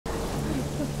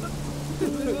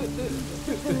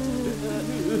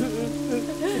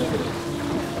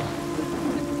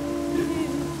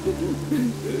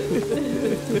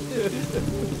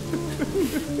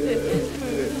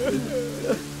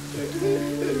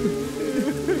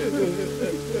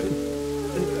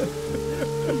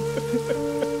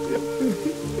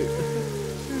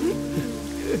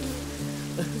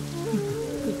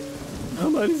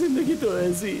हमारी जिंदगी तो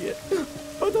ऐसी ही है,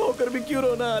 पता होकर भी क्यों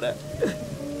रोना आ रहा है।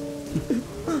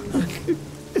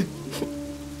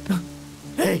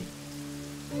 hey,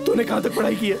 तूने कहाँ तक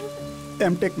पढ़ाई की है?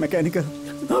 MTech mechanical.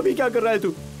 अभी क्या कर रहा है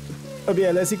तू? अभी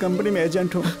एलआईसी कंपनी में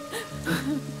एजेंट हूँ।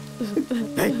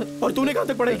 hey, और तूने कहाँ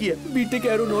तक पढ़ाई की है? BTech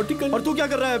aeronautical. और तू क्या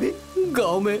कर रहा है अभी?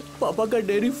 गांव में पापा का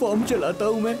डेयरी फार्म चलाता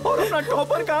हूँ मैं। और अपना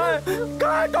टॉपर कहाँ है?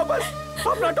 कहाँ है टॉपर?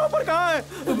 अपना टॉपर कहाँ है?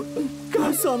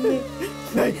 कहाँ? सामने।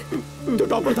 नहीं, तू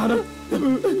टॉपर था ना?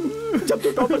 जब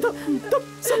तू टॉपर था तब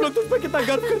सब लोग तुझ पर कितना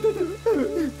गर्व करते थे।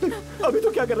 अभी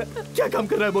तो क्या कर रहा है? क्या काम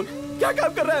कर रहा है? बोल, क्या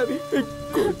काम कर रहा है अभी? एक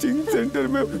कोचिंग सेंटर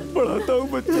में पढ़ाता हूँ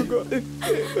बच्चों को।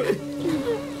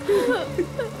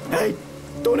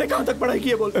 तूने कहाँ तक पढ़ाई की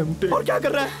है? बोल। और क्या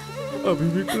कर रहा है? अभी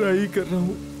भी ट्राई कर रहा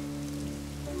हूँ।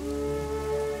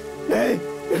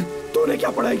 तूने क्या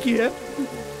पढ़ाई की है?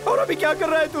 और अभी क्या कर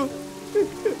रहा है तू?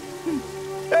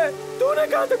 तूने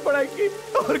कहाँ तक पढ़ाई की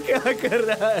और क्या कर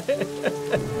रहा है?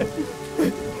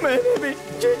 मैंने भी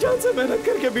जी जान से मेहनत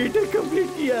करके बीटेक कंप्लीट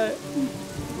किया है।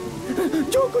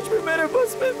 जो कुछ भी मेरे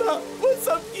बस में था वो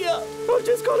सब किया, और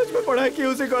जिस कॉलेज में पढ़ाई की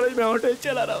उसी कॉलेज में होटल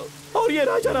चला रहा हूँ। और ये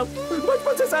राजा राम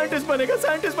बचपन से साइंटिस्ट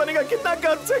बनेगा कितना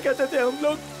गर्व से कहते थे हम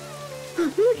लोग।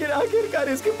 लेकिन आखिरकार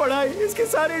इसकी पढ़ाई, इसकी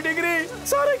सारी डिग्री,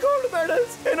 सारे गोल्ड मेडल्स,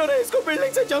 इन्होंने इसको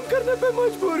बिल्डिंग से जंप करने पे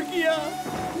मजबूर किया।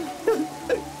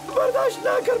 बर्दाश्त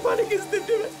ना कर पाने की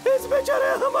स्थिति में इस बेचारे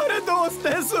हमारे दोस्त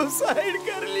ने सुसाइड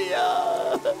कर लिया।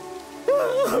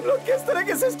 हम लोग किस तरह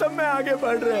के सिस्टम में आगे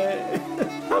बढ़ रहे हैं?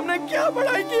 हमने क्या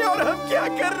पढ़ाई की और हम क्या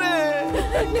कर रहे हैं?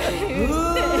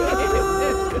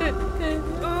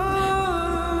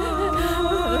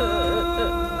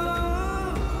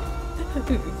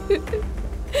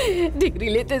 डिग्री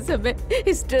लेते समय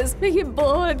स्ट्रेस में ये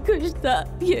बहुत खुश था।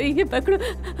 ये पकड़ो।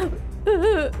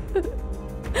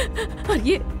 और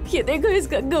ये देखो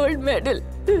इसका गोल्ड मेडल।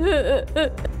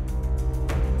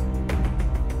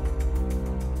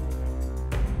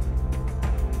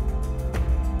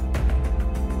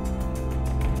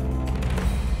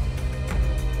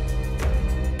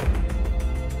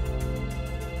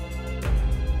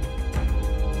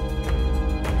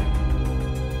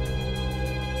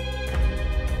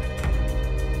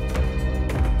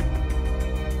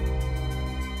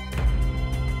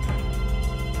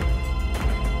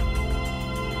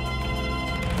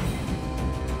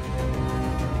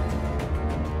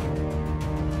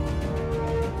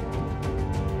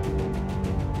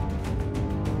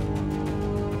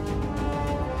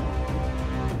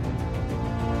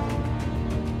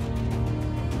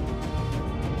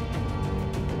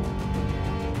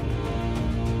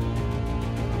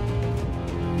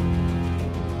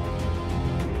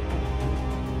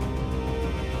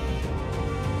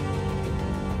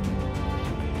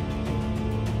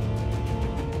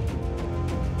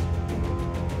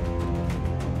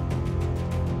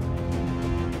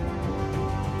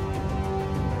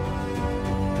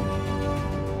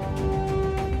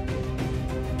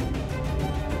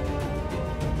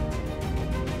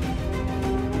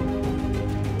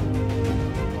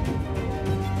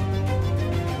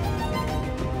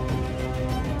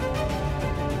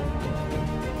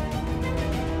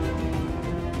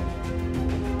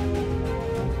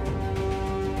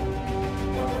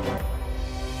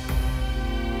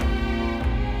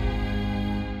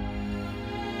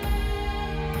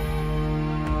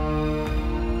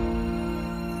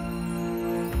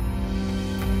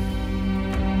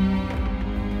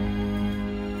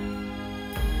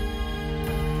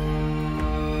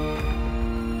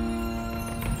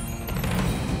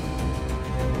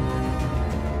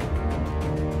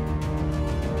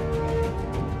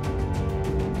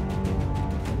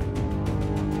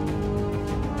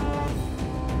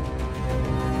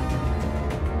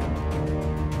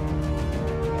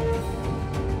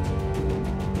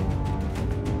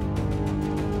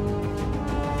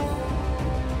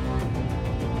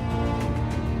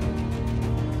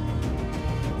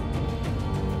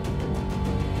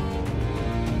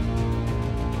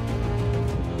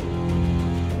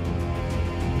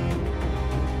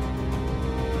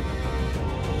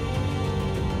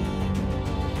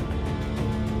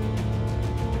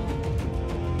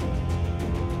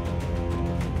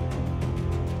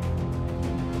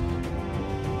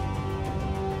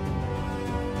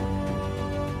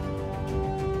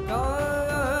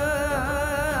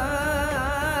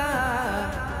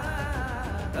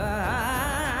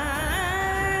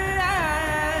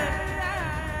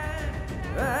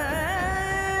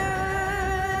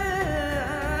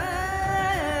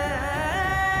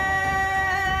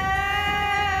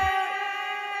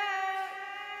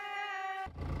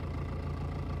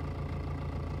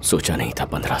 सोचा नहीं था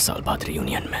 15 साल बाद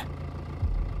रियूनियन में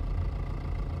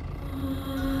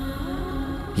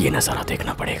ये नजारा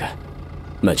देखना पड़ेगा।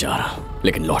 मैं जा रहा हूं,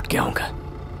 लेकिन लौट के आऊंगा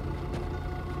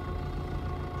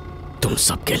तुम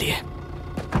सबके लिए।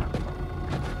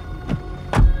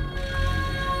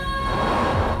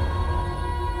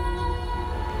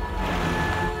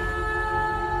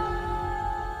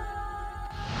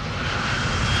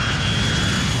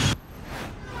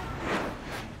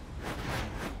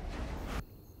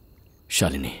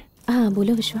 शालिनी। हाँ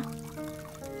बोलो विश्वा।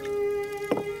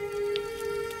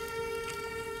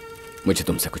 मुझे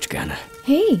तुमसे कुछ कहना है।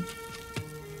 Hey,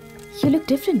 you look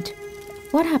different.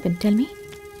 What happened? Tell me.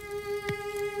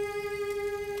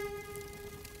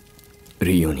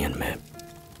 Reunion में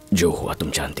जो हुआ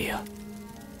तुम जानती हो।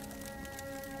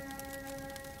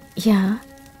 Yeah,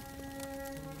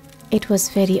 it was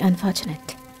very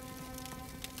unfortunate.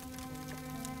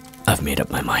 I've made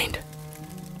up my mind.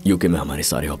 UK में हमारे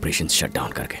सारे ऑपरेशंस शट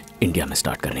डाउन करके इंडिया में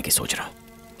स्टार्ट करने की सोच रहा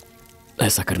हूं।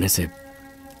 ऐसा करने से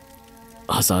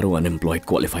हजारों अनएम्प्लॉयड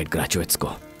क्वालिफाइड ग्रेजुएट्स को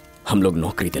हम लोग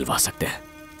नौकरी दिलवा सकते हैं।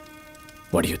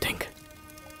 What do you think?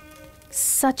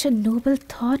 Such a noble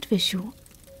thought, Vishu.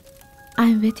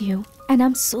 I'm with you and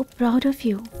I'm so proud of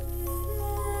you.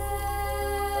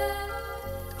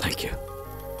 Thank you.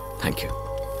 Thank you.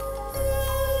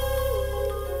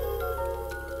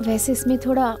 वैसे इसमें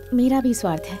थोड़ा मेरा भी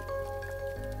स्वार्थ है।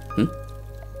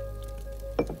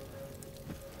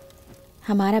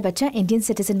 हमारा बच्चा इंडियन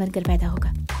सिटीजन बनकर पैदा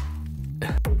होगा।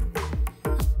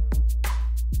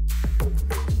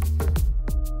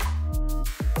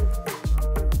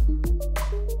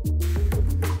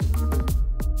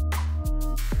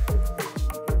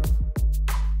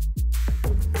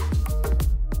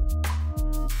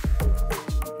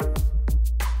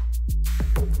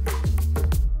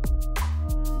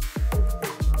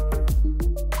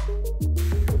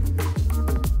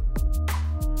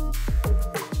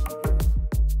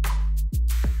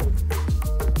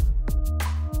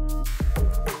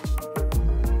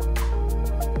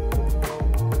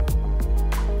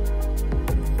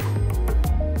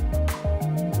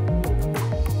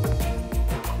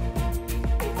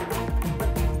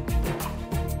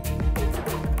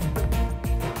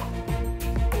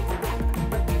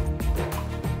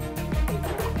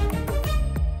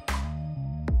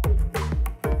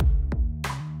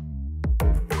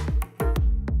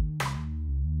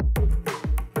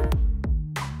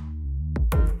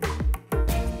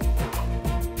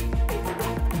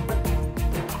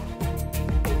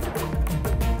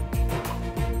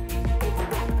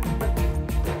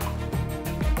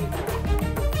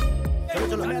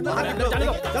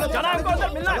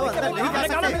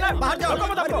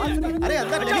 अरे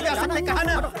अंदर नहीं जा सकते, कहा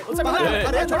ना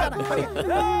अरे छोड़ो।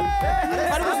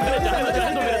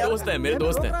 मेरे दोस्त है, मेरे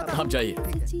दोस्त है, आप जाइए।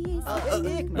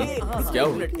 क्या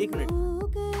हुआ? एक मिनट।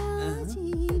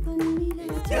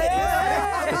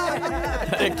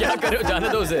 अरे क्या कर रहे हो, जाने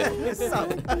दो उसे।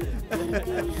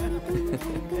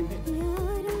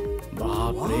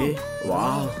 बाप रे,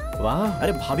 वाह वाह।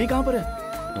 अरे भाभी कहाँ पर है?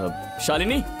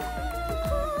 Shalini.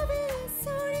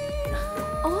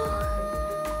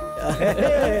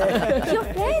 Your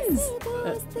friends.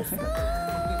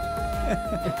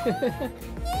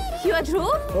 You are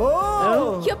Dhruv.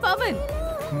 Oh. You're Pawan.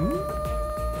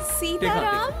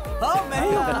 Sitaram. हाँ मैं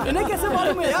ही हूँ। इन्हें कैसे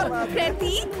मालूम है यार?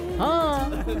 प्रतीक। हाँ।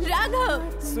 राघव।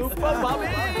 सुपर भाभी।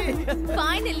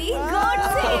 Finally,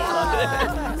 Godse.